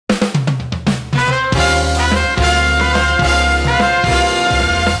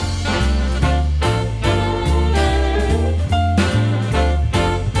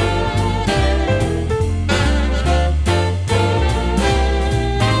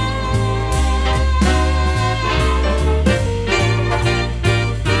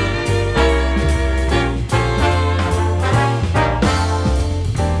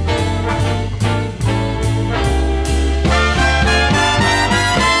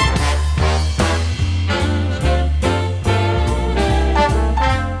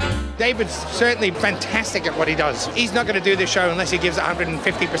David's certainly fantastic at what he does. He's not going to do this show unless he gives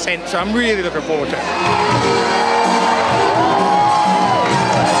 150%, so I'm really looking forward to it.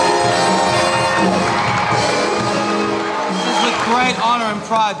 It's with great honour and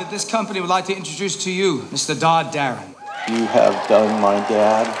pride that this company would like to introduce to you Mr. Dodd Darren. You have done my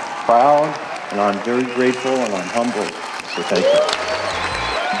dad proud, and I'm very grateful and I'm humbled, so thank you.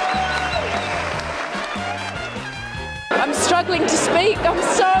 I'm struggling to speak. I'm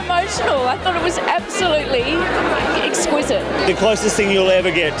so emotional. I thought it was absolutely exquisite. The closest thing you'll ever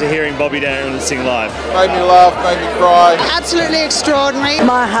get to hearing Bobby Darin sing live. Made me laugh, made me cry. Absolutely extraordinary.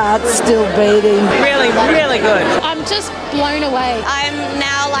 My heart's still beating. Really, really good. I'm just blown away. I'm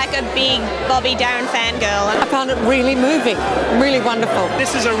now like a big Bobby Darin fangirl. I found it really moving, really wonderful.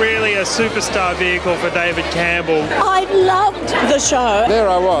 This is really a superstar vehicle for David Campbell. I loved the show. There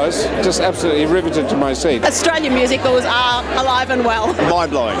I was, just absolutely riveted to my seat. Australian musicals are alive and well.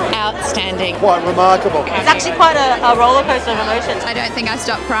 Mind-blowing. Outstanding. Quite remarkable. It's actually quite a roller coaster of emotions. I don't think I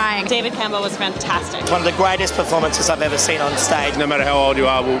stopped crying. David Campbell was fantastic. One of the greatest performances I've ever seen on stage. No matter how old you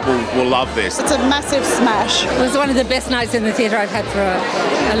are, we'll love this. It's a massive smash. It was one of the best nights in the theatre I've had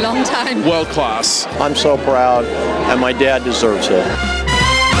for a long time. World class. I'm so proud, and my dad deserves it.